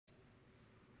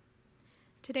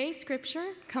Today's scripture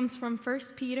comes from 1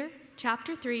 Peter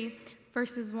chapter 3,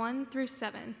 verses 1 through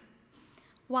 7.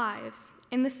 Wives,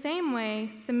 in the same way,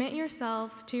 submit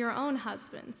yourselves to your own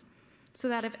husbands, so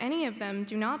that if any of them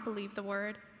do not believe the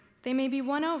word, they may be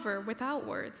won over without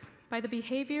words by the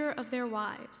behavior of their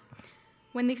wives,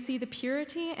 when they see the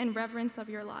purity and reverence of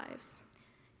your lives.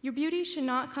 Your beauty should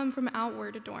not come from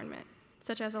outward adornment,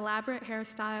 such as elaborate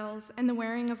hairstyles and the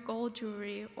wearing of gold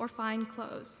jewelry or fine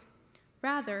clothes.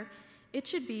 Rather, it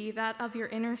should be that of your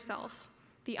inner self,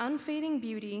 the unfading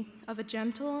beauty of a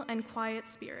gentle and quiet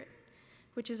spirit,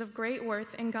 which is of great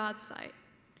worth in God's sight.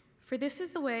 For this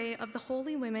is the way of the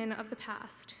holy women of the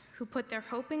past, who put their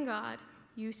hope in God,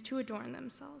 used to adorn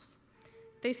themselves.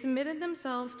 They submitted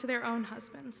themselves to their own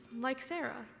husbands, like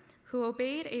Sarah, who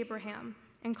obeyed Abraham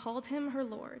and called him her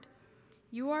Lord.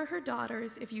 You are her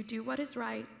daughters if you do what is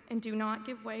right and do not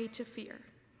give way to fear.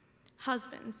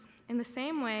 Husbands, in the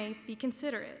same way, be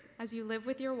considerate as you live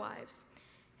with your wives,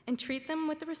 and treat them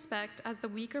with the respect as the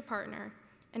weaker partner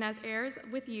and as heirs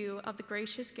with you of the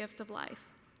gracious gift of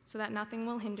life, so that nothing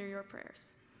will hinder your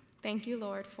prayers. Thank you,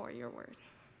 Lord, for your word.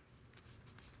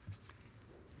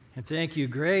 And thank you,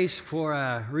 Grace,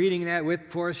 for reading that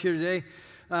for us here today.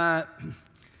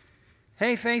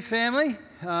 Hey, Faith family,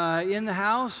 in the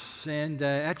house and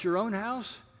at your own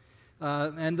house.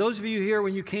 And those of you here,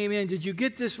 when you came in, did you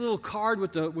get this little card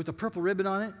with the purple ribbon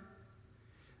on it?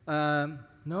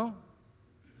 No?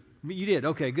 You did?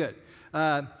 Okay, good.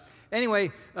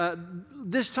 Anyway,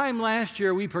 this time last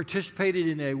year, we participated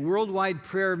in a worldwide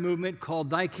prayer movement called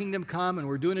Thy Kingdom Come, and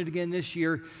we're doing it again this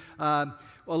year,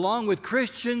 along with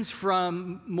Christians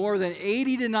from more than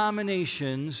 80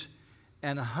 denominations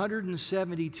and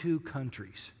 172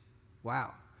 countries.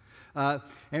 Wow.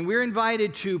 And we're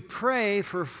invited to pray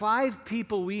for 5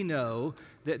 people we know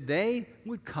that they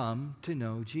would come to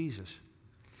know Jesus.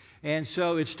 And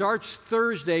so it starts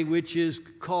Thursday, which is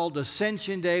called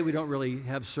Ascension Day. We don't really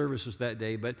have services that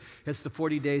day, but it's the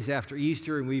 40 days after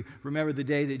Easter, and we remember the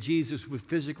day that Jesus was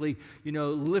physically,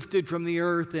 lifted from the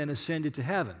earth and ascended to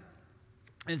heaven.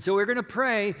 And so we're going to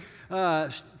pray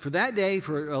for that day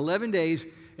for 11 days,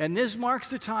 and this marks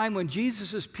the time when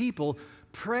Jesus' people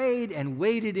prayed and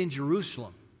waited in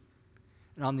Jerusalem.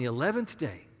 And on the 11th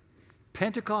day,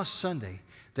 Pentecost Sunday,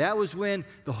 that was when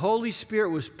the Holy Spirit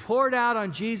was poured out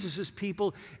on Jesus'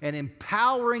 people and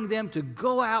empowering them to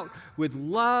go out with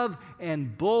love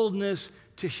and boldness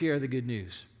to share the good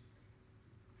news.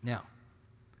 Now,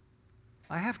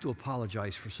 I have to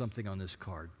apologize for something on this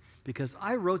card because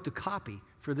I wrote the copy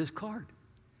for this card.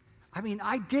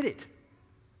 I did it.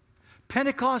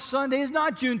 Pentecost Sunday is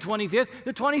not June 25th.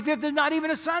 The 25th is not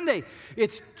even a Sunday.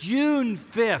 It's June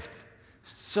 5th.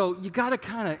 So you got to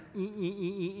kind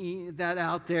of that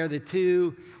out there, the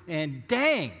two, and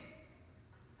dang,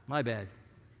 my bad.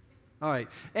 All right.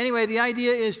 Anyway, the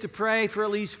idea is to pray for at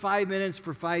least 5 minutes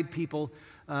for 5 people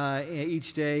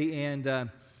each day.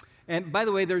 And by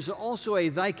the way, there's also a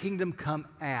Thy Kingdom Come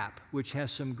app, which has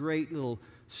some great little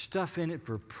stuff in it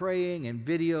for praying and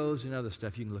videos and other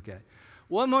stuff you can look at.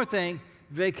 One more thing,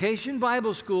 Vacation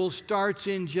Bible School starts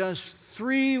in just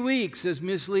 3 weeks, as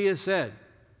Miss Leah said.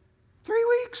 3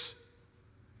 weeks.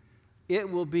 It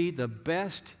will be the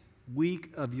best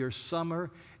week of your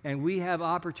summer, and we have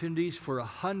opportunities for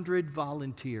 100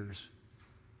 volunteers,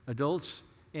 adults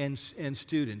and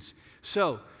students.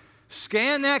 So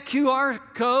scan that QR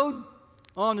code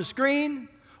on the screen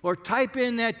or type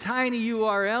in that tiny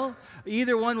URL.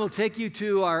 Either one will take you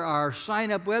to our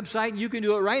sign-up website, and you can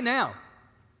do it right now.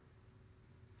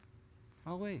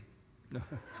 I'll wait. No.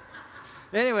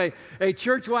 Anyway, a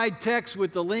church-wide text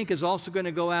with the link is also going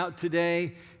to go out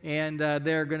today, and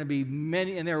there are going to be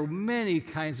there are many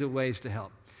kinds of ways to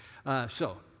help.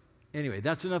 So, anyway,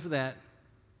 that's enough of that.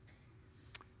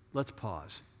 Let's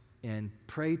pause and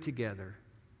pray together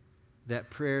that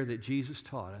prayer that Jesus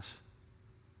taught us.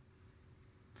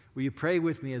 Will you pray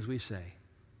with me as we say,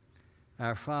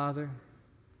 Our Father,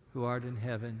 who art in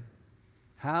heaven,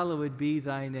 hallowed be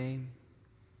thy name.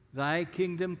 Thy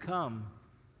kingdom come,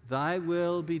 thy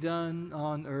will be done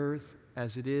on earth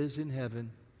as it is in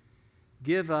heaven.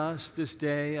 Give us this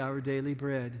day our daily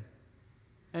bread,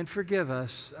 and forgive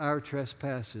us our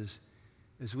trespasses,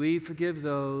 as we forgive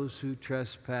those who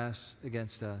trespass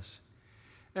against us.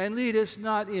 And lead us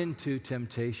not into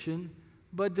temptation,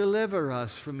 but deliver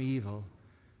us from evil.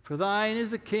 For thine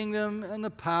is the kingdom and the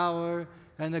power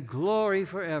and the glory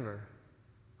forever.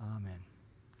 Amen.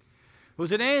 Well,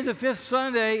 today is the 5th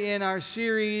Sunday in our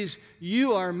series,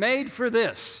 You Are Made for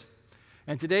This.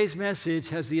 And today's message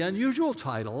has the unusual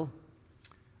title,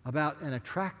 About an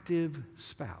Attractive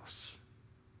Spouse.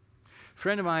 A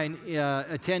friend of mine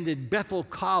attended Bethel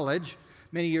College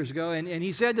many years ago, and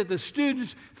he said that the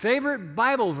students' favorite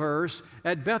Bible verse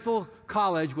at Bethel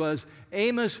College was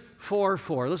Amos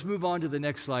 4:4. Let's move on to the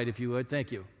next slide, if you would.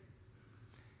 Thank you.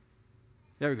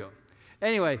 There we go.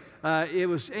 Anyway, it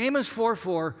was Amos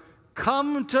 4:4,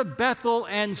 come to Bethel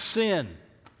and sin.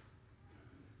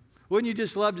 Wouldn't you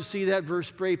just love to see that verse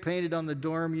spray painted on the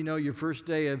dorm, you know, your first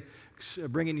day of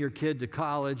bringing your kid to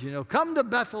college, you know, come to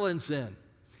Bethel and sin.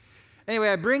 Anyway,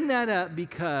 I bring that up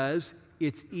because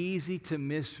it's easy to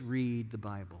misread the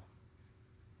Bible.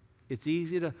 It's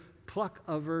easy to pluck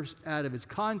a verse out of its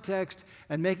context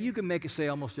and you can make it say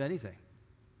almost anything.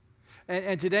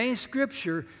 And today's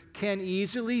scripture can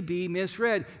easily be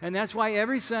misread. And that's why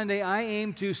every Sunday I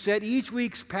aim to set each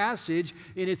week's passage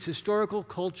in its historical,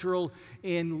 cultural,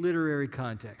 and literary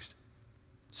context.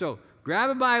 So grab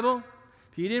a Bible.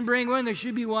 If you didn't bring one, there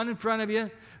should be one in front of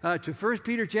you. To 1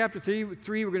 Peter chapter 3,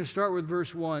 we're going to start with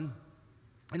verse 1.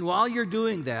 And while you're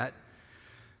doing that,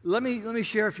 let me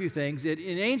share a few things. In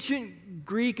ancient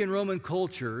Greek and Roman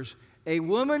cultures, a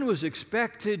woman was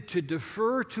expected to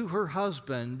defer to her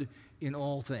husband in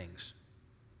all things.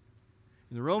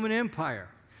 In the Roman Empire,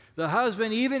 the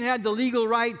husband even had the legal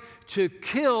right to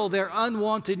kill their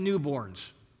unwanted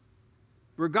newborns,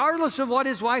 regardless of what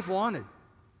his wife wanted.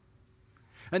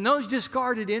 And those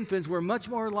discarded infants were much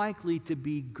more likely to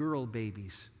be girl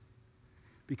babies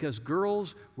because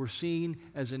girls were seen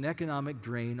as an economic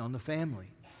drain on the family.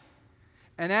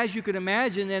 And as you can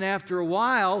imagine, then after a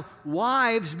while,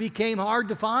 wives became hard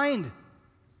to find.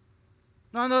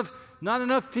 Not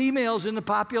enough females in the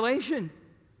population.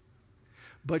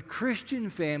 But Christian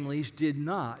families did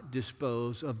not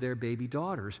dispose of their baby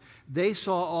daughters. They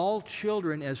saw all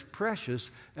children as precious,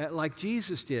 like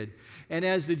Jesus did. And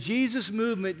as the Jesus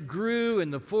movement grew in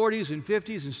the 40s and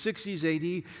 50s and 60s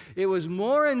AD, it was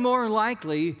more and more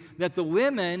likely that the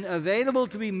women available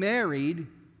to be married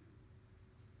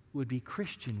would be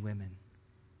Christian women,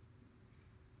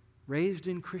 raised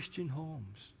in Christian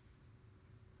homes.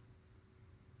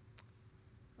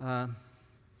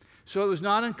 So it was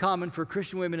not uncommon for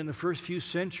Christian women in the first few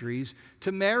centuries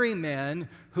to marry men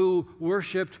who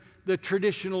worshiped the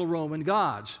traditional Roman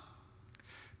gods.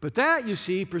 But that, you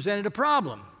see, presented a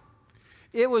problem.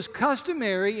 It was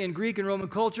customary in Greek and Roman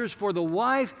cultures for the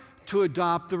wife to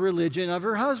adopt the religion of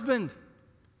her husband.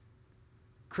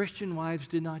 Christian wives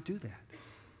did not do that.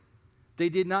 They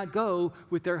did not go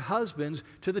with their husbands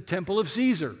to the temple of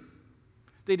Caesar.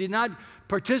 They did not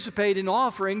participate in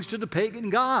offerings to the pagan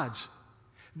gods.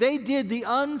 They did the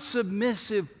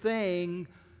unsubmissive thing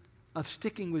of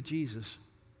sticking with Jesus.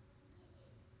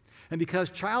 And because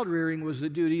child rearing was the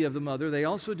duty of the mother, they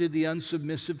also did the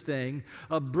unsubmissive thing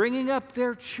of bringing up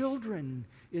their children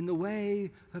in the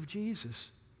way of Jesus.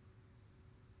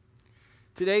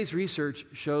 Today's research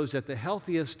shows that the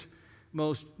healthiest,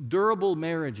 most durable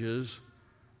marriages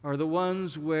are the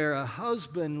ones where a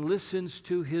husband listens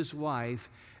to his wife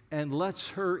and lets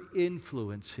her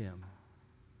influence him.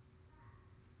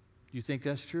 Do you think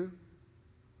that's true?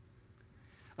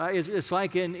 It's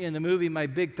like in the movie My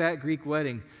Big Fat Greek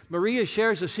Wedding. Maria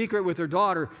shares a secret with her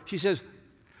daughter. She says,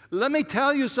 "Let me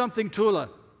tell you something, Tula.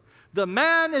 The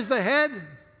man is the head,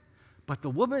 but the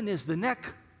woman is the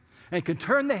neck and can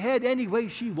turn the head any way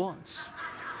she wants."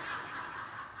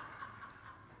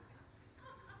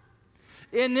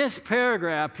 In this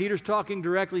paragraph, Peter's talking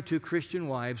directly to Christian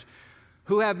wives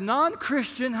who have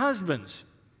non-Christian husbands.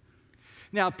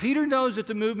 Now, Peter knows that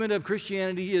the movement of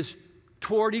Christianity is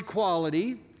toward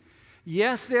equality.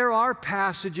 Yes, there are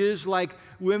passages like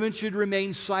women should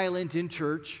remain silent in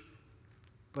church,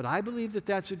 but I believe that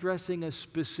that's addressing a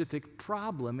specific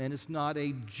problem and it's not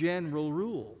a general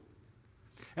rule.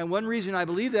 And one reason I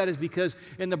believe that is because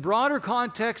in the broader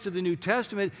context of the New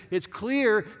Testament, it's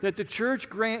clear that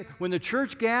when the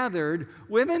church gathered,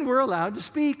 women were allowed to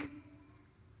speak.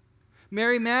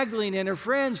 Mary Magdalene and her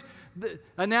friends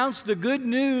announced the good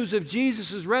news of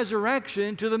Jesus'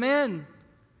 resurrection to the men.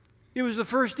 It was the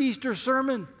first Easter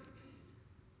sermon.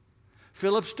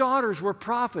 Philip's daughters were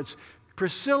prophets.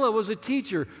 Priscilla was a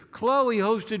teacher. Chloe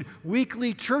hosted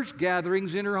weekly church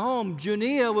gatherings in her home.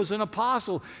 Junia was an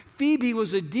apostle. Phoebe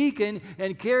was a deacon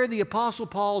and carried the Apostle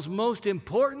Paul's most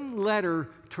important letter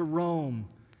to Rome.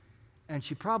 And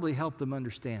she probably helped them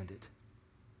understand it.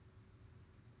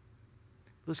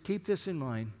 Let's keep this in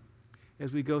mind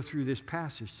as we go through this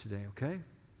passage today, okay?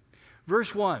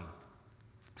 Verse 1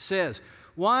 says,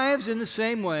 "Wives, in the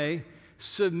same way,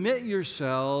 submit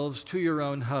yourselves to your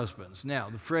own husbands." Now,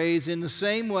 the phrase "in the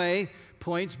same way"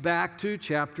 points back to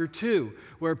chapter 2,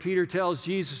 where Peter tells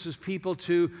Jesus' people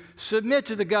to submit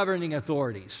to the governing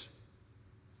authorities.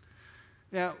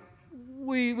 Now,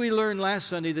 we learned last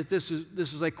Sunday that this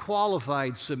is a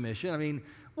qualified submission. I mean,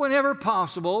 whenever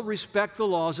possible, respect the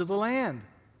laws of the land.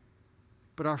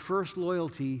 But our first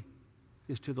loyalty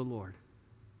is to the Lord.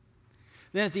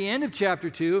 Then at the end of chapter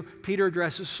 2, Peter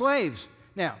addresses slaves.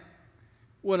 Now,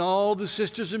 when all the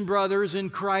sisters and brothers in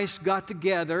Christ got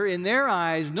together, in their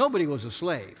eyes, nobody was a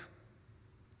slave.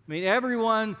 I mean,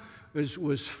 everyone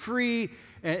was free,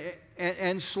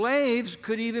 and slaves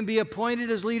could even be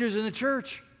appointed as leaders in the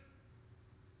church.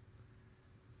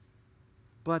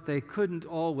 But they couldn't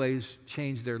always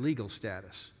change their legal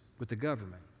status with the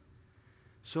government.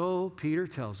 So Peter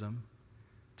tells them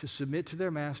to submit to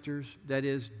their masters, that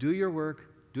is, do your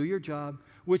work, do your job,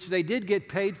 which they did get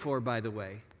paid for, by the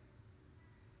way.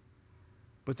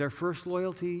 But their first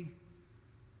loyalty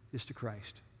is to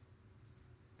Christ.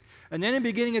 And then in the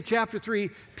beginning of chapter 3,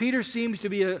 Peter seems to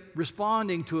be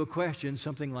responding to a question,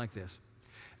 something like this.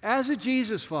 As a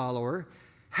Jesus follower,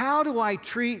 how do I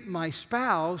treat my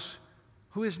spouse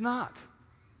who is not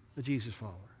a Jesus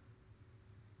follower?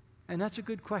 And that's a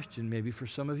good question maybe for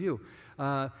some of you.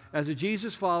 As a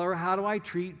Jesus follower, how do I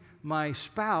treat my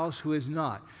spouse who is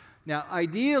not? Now,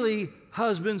 ideally,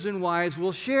 husbands and wives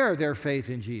will share their faith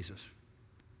in Jesus,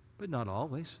 but not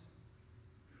always.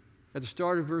 At the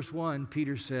start of verse 1,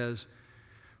 Peter says,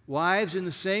 "Wives, in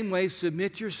the same way,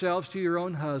 submit yourselves to your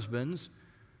own husbands."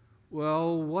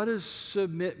 Well, what does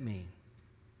submit mean?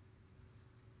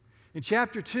 In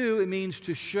chapter 2, it means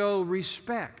to show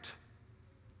respect.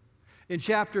 In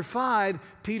chapter 5,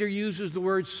 Peter uses the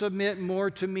word submit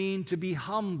more to mean to be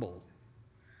humble.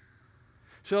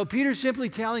 So Peter's simply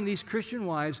telling these Christian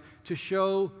wives to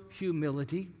show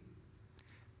humility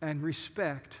and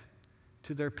respect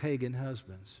to their pagan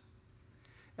husbands.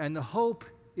 And the hope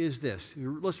is this.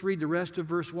 Let's read the rest of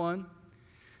verse 1.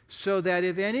 So that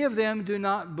if any of them do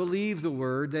not believe the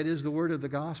word, that is the word of the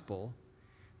gospel,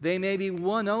 they may be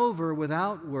won over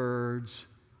without words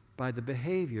by the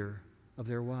behavior of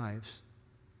their wives.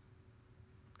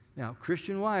 Now,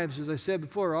 Christian wives, as I said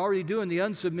before, are already doing the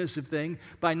unsubmissive thing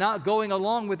by not going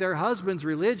along with their husband's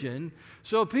religion.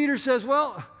 So Peter says,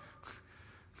 well,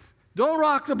 don't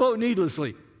rock the boat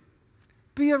needlessly.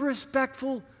 Be a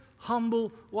respectful,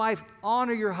 humble wife.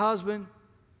 Honor your husband.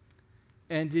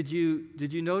 And did you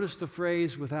notice the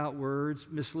phrase without words?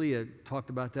 Miss Leah talked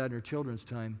about that in her children's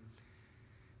time.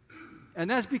 And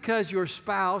that's because your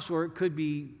spouse, or it could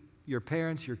be your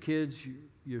parents, your kids,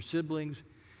 your siblings,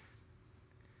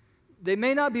 they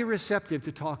may not be receptive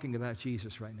to talking about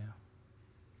Jesus right now.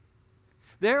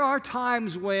 There are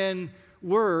times when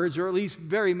words, or at least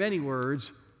very many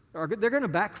words, they're going to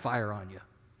backfire on you.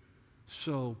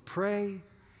 So pray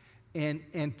and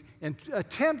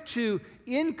attempt to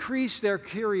increase their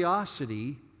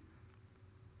curiosity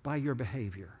by your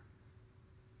behavior,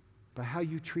 by how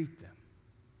you treat them,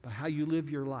 by how you live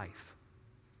your life.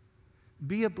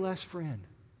 Be a blessed friend.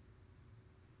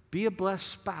 Be a blessed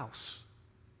spouse.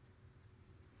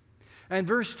 And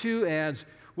verse 2 adds,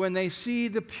 when they see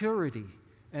the purity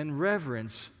and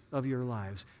reverence of your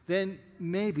lives, then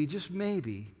maybe, just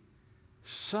maybe,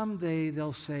 someday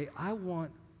they'll say, I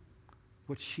want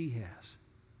what she has.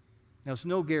 Now, it's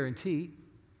no guarantee,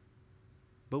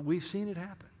 but we've seen it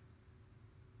happen.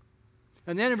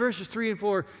 And then in verses 3 and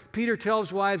 4, Peter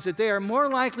tells wives that they are more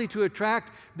likely to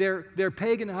attract their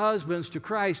pagan husbands to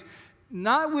Christ,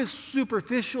 not with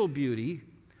superficial beauty,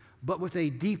 but with a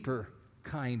deeper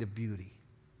kind of beauty.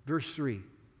 Verse 3,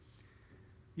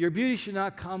 your beauty should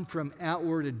not come from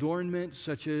outward adornment,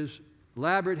 such as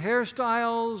elaborate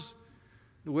hairstyles,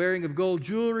 the wearing of gold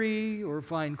jewelry, or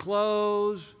fine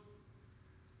clothes.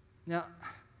 Now,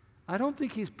 I don't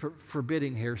think he's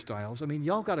forbidding hairstyles. I mean,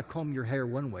 y'all got to comb your hair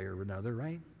one way or another,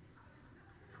 right?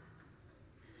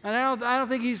 And I don't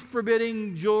think he's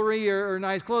forbidding jewelry or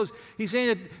nice clothes. He's saying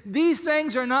that these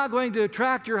things are not going to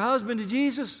attract your husband to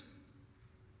Jesus.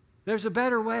 There's a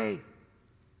better way.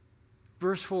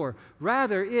 Verse 4,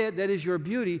 rather it, that is your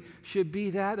beauty, should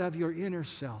be that of your inner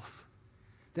self.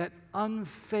 That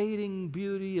unfading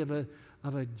beauty of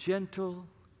a gentle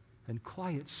and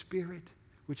quiet spirit,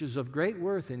 which is of great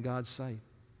worth in God's sight.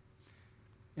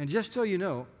 And just so you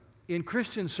know, in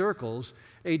Christian circles,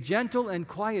 a gentle and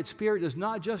quiet spirit is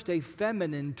not just a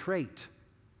feminine trait.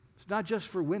 It's not just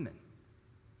for women.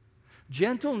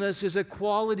 Gentleness is a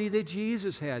quality that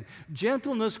Jesus had.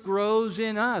 Gentleness grows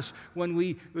in us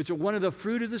it's one of the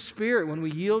fruit of the Spirit when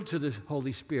we yield to the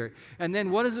Holy Spirit. And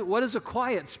then what is it? What is a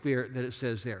quiet spirit that it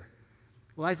says there?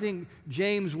 Well, I think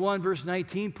James 1 verse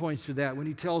 19 points to that when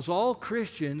he tells all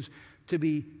Christians to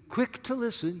be quick to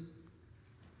listen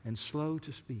and slow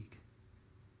to speak.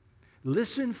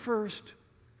 Listen first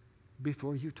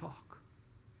before you talk.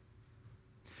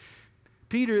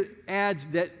 Peter adds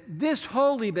that this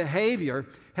holy behavior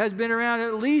has been around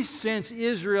at least since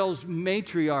Israel's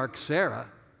matriarch Sarah.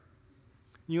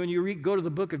 When you go to the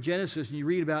book of Genesis and you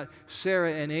read about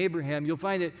Sarah and Abraham, you'll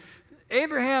find that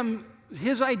Abraham,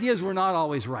 his ideas were not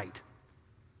always right.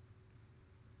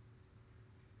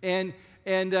 And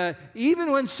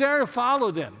even when Sarah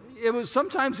followed them,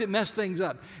 sometimes it messed things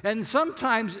up. And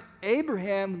sometimes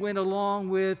Abraham went along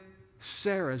with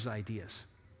Sarah's ideas.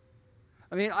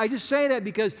 I mean, I just say that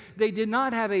because they did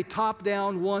not have a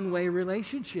top-down, one-way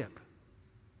relationship.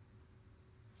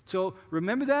 So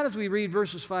remember that as we read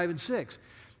verses 5 and 6. It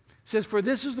says, "For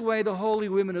this is the way the holy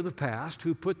women of the past,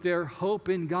 who put their hope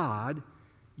in God,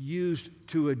 used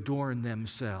to adorn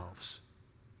themselves.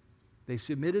 They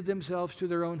submitted themselves to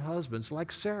their own husbands,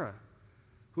 like Sarah,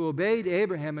 who obeyed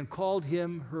Abraham and called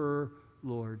him her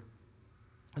Lord."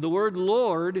 The word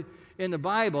Lord in the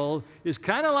Bible is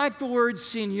kind of like the word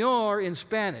Señor in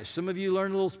Spanish. Some of you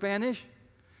learn a little Spanish.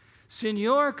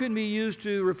 Señor can be used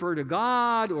to refer to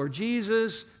God or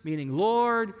Jesus, meaning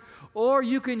Lord, or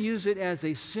you can use it as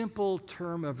a simple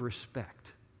term of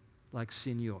respect, like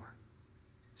Señor,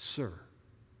 sir.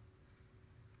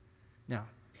 Now,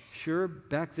 sure,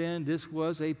 back then this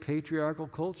was a patriarchal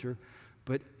culture,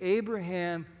 but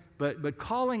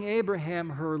calling Abraham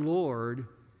her Lord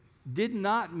did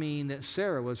not mean that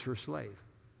Sarah was her slave.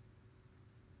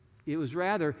 It was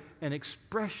rather an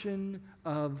expression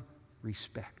of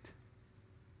respect.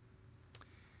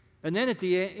 And then at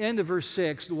the end of verse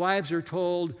 6, the wives are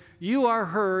told, "You are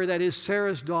her," that is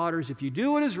Sarah's daughters, "if you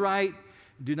do what is right,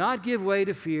 do not give way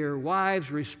to fear. Wives,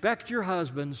 respect your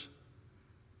husbands."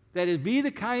 That is, be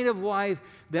the kind of wife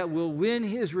that will win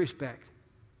his respect.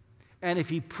 And if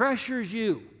he pressures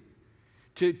you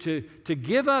to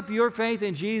give up your faith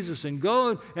in Jesus and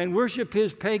go and worship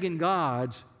his pagan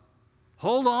gods,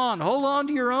 hold on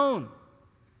to your own.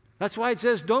 That's why it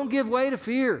says, don't give way to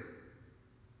fear.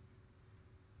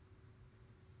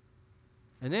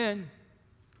 And then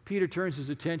Peter turns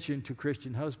his attention to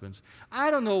Christian husbands.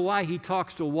 I don't know why he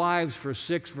talks to wives for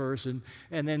 6 verse and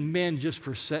then men just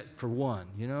for 1,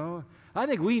 you know? I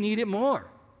think we need it more.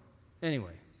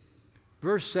 Anyway,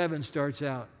 verse 7 starts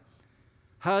out,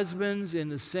 "Husbands, in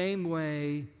the same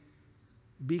way,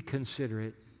 be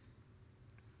considerate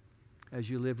as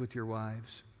you live with your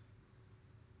wives."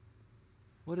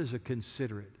 What is a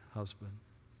considerate husband?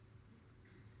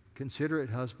 Considerate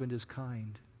husband is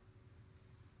kind.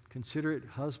 Considerate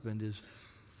husband is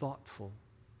thoughtful.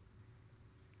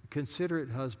 A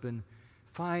considerate husband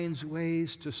finds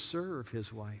ways to serve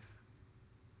his wife.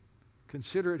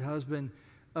 Considerate husband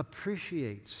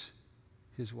appreciates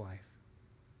his wife.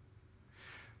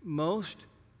 Most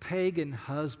pagan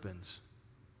husbands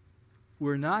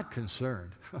were not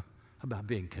concerned about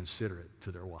being considerate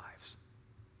to their wives.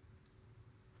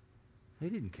 They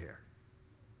didn't care.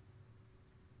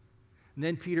 And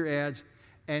then Peter adds,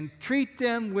 "And treat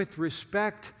them with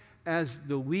respect as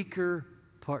the weaker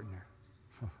partner."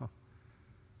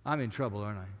 I'm in trouble,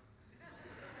 aren't I?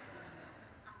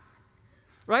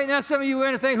 Right now, some of you are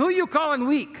going to think, who are you calling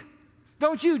weak?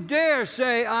 Don't you dare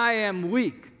say I am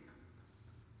weak.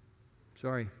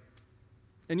 Sorry.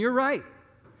 And you're right.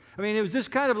 I mean, it was this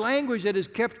kind of language that has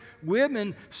kept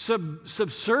women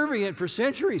subservient for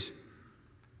centuries.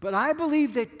 But I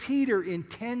believe that Peter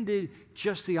intended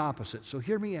just the opposite. So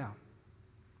hear me out.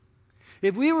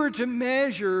 If we were to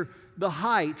measure the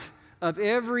height of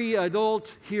every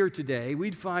adult here today,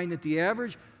 we'd find that the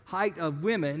average height of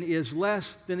women is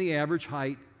less than the average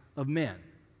height of men.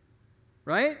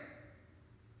 Right?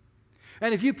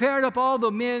 And if you paired up all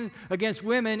the men against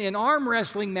women in arm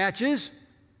wrestling matches,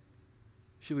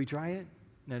 should we try it?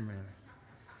 No.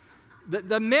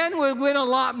 The men would win a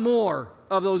lot more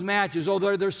of those matches,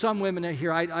 although there's some women in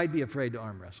here I'd be afraid to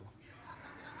arm wrestle.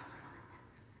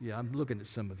 Yeah, I'm looking at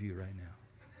some of you right now.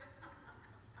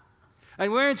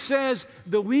 And where it says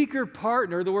the weaker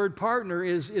partner, the word partner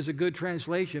is a good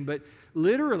translation, but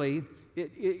literally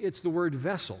it's the word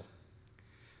vessel.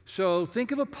 So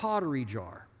think of a pottery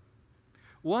jar.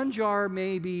 One jar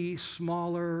may be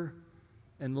smaller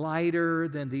and lighter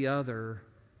than the other,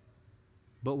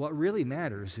 but what really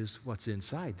matters is what's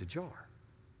inside the jar.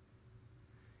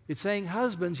 It's saying,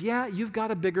 husbands, yeah, you've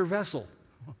got a bigger vessel.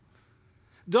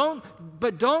 Don't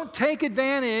take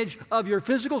advantage of your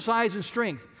physical size and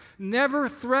strength. Never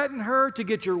threaten her to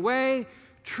get your way.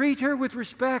 Treat her with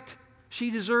respect. She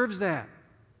deserves that.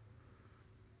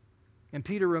 And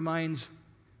Peter reminds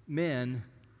men,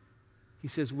 he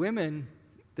says, women,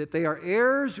 that they are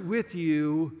heirs with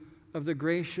you of the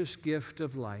gracious gift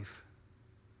of life.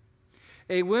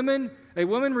 A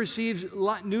woman receives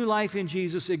new life in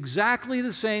Jesus exactly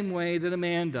the same way that a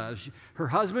man does. Her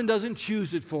husband doesn't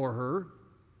choose it for her.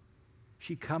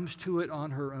 She comes to it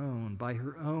on her own, by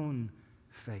her own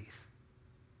faith.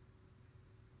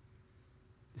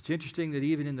 It's interesting that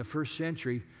even in the first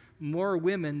century, more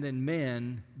women than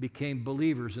men became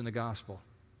believers in the gospel.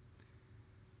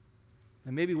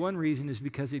 And maybe one reason is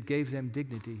because it gave them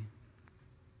dignity.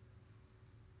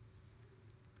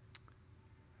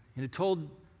 And it told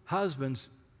husbands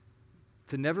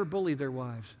to never bully their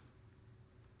wives.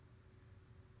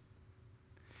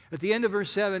 At the end of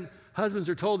verse 7, husbands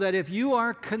are told that if you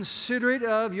are considerate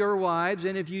of your wives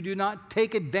and if you do not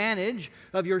take advantage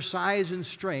of your size and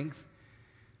strength,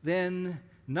 then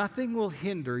nothing will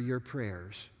hinder your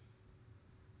prayers.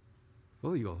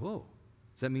 Oh, you go, whoa.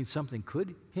 Does that mean something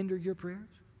could hinder your prayers?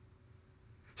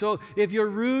 So if you're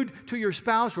rude to your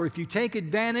spouse, or if you take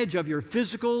advantage of your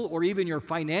physical or even your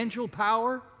financial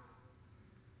power,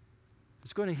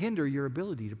 it's going to hinder your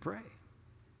ability to pray.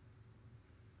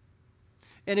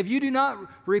 And if you do not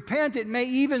repent, it may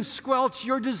even squelch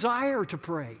your desire to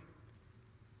pray.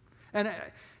 And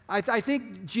I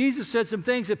think Jesus said some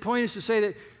things that point us to say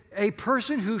that a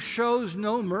person who shows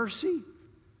no mercy,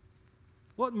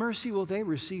 what mercy will they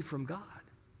receive from God?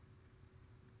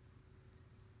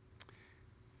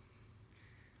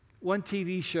 One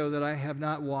TV show that I have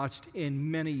not watched in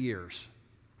many years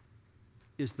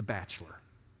is The Bachelor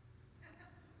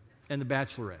and The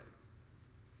Bachelorette.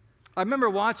 I remember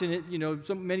watching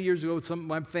it, many years ago with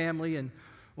my family, and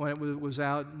when it was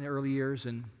out in the early years.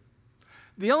 And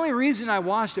the only reason I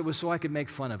watched it was so I could make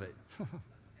fun of it,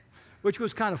 which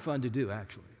was kind of fun to do,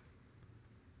 actually.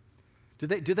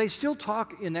 Do they still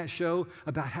talk in that show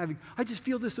about having, I just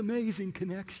feel this amazing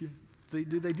connection?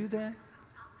 Do they do that?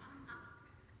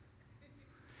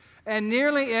 And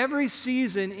nearly every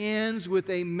season ends with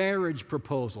a marriage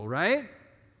proposal, right?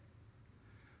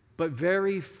 But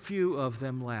very few of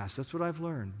them last. That's what I've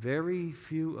learned. Very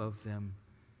few of them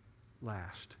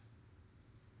last.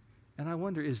 And I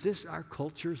wonder, is this our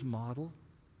culture's model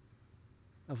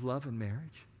of love and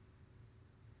marriage?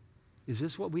 Is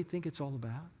this what we think it's all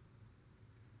about?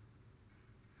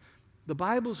 The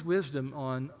Bible's wisdom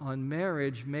on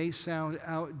marriage may sound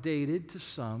outdated to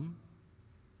some,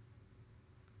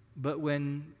 but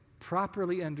when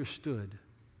properly understood,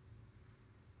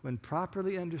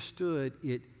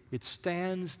 it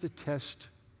stands the test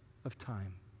of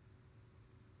time.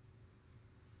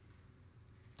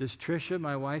 Does Tricia,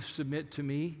 my wife, submit to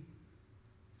me?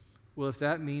 Well, if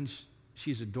that means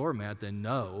she's a doormat, then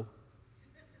no.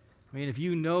 I mean, if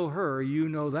you know her, you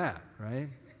know that, right?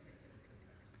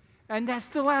 And that's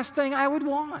the last thing I would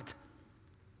want.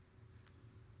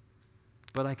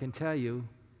 But I can tell you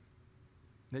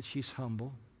that she's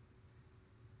humble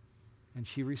and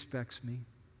she respects me.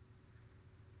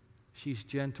 She's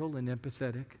gentle and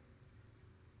empathetic.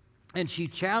 And she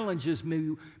challenges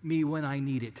me when I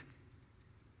need it.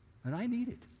 And I need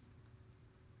it.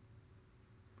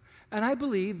 And I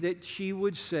believe that she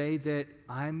would say that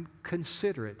I'm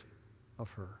considerate of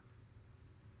her.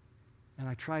 And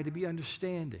I try to be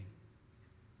understanding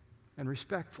and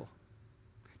respectful.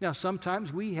 Now,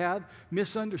 sometimes we have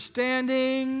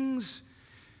misunderstandings.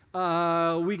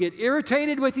 We get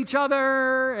irritated with each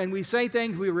other, and we say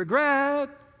things we regret.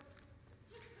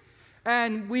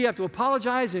 And we have to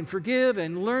apologize and forgive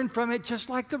and learn from it just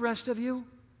like the rest of you.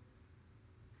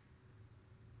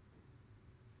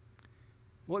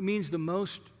 What means the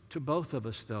most to both of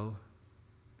us, though,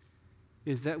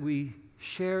 is that we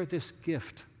share this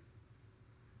gift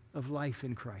of life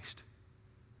in Christ.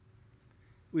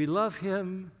 We love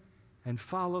Him and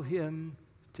follow Him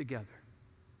together.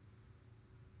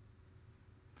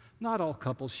 Not all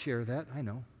couples share that, I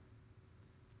know.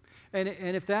 And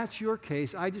if that's your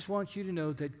case, I just want you to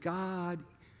know that God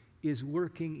is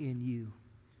working in you.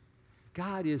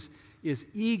 God is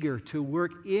eager to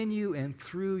work in you and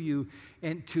through you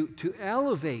and to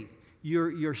elevate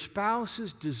your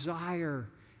spouse's desire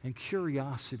and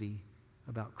curiosity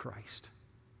about Christ.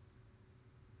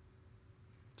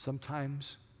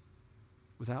 Sometimes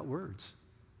without words.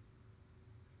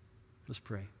 Let's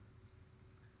pray.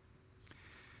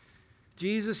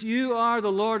 Jesus, you are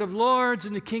the Lord of lords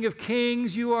and the King of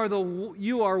kings. You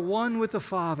are one with the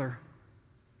Father.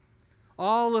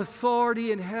 All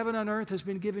authority in heaven and earth has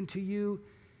been given to you.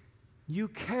 You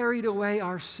carried away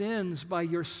our sins by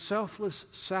your selfless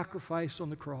sacrifice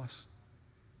on the cross.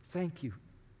 Thank you.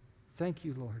 Thank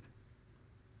you, Lord.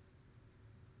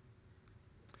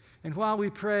 And while we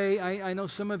pray, I know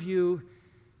some of you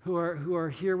who are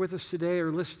here with us today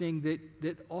are listening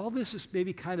that all this is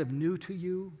maybe kind of new to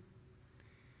you.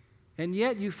 and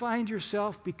yet you find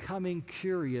yourself becoming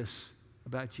curious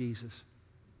about Jesus.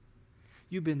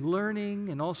 You've been learning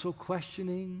and also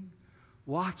questioning,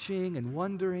 watching and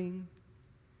wondering.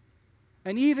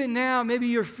 And even now, maybe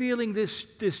you're feeling this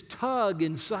tug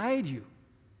inside you.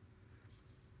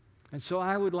 And so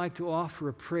I would like to offer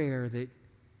a prayer that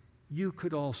you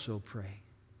could also pray.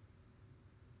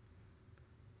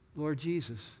 Lord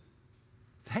Jesus,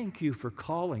 thank you for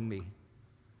calling me.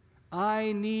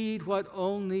 I need what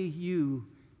only you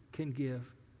can give.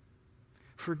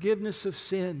 Forgiveness of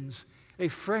sins, a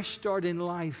fresh start in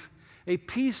life, a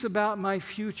peace about my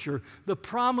future, the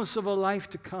promise of a life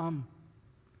to come,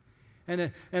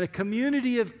 and a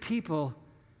community of people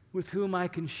with whom I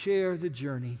can share the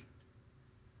journey.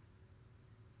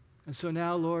 And so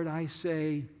now, Lord, I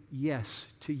say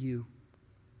yes to you.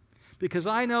 Because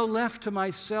I know left to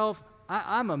myself,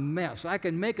 I'm a mess. I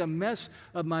can make a mess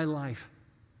of my life.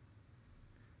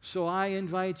 So I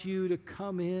invite you to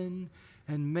come in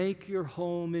and make your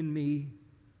home in me.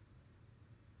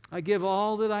 I give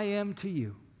all that I am to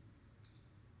you.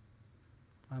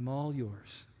 I'm all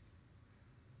yours.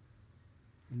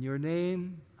 In your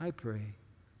name I pray.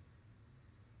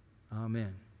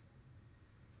 Amen.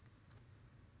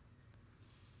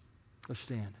 Let's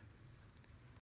stand.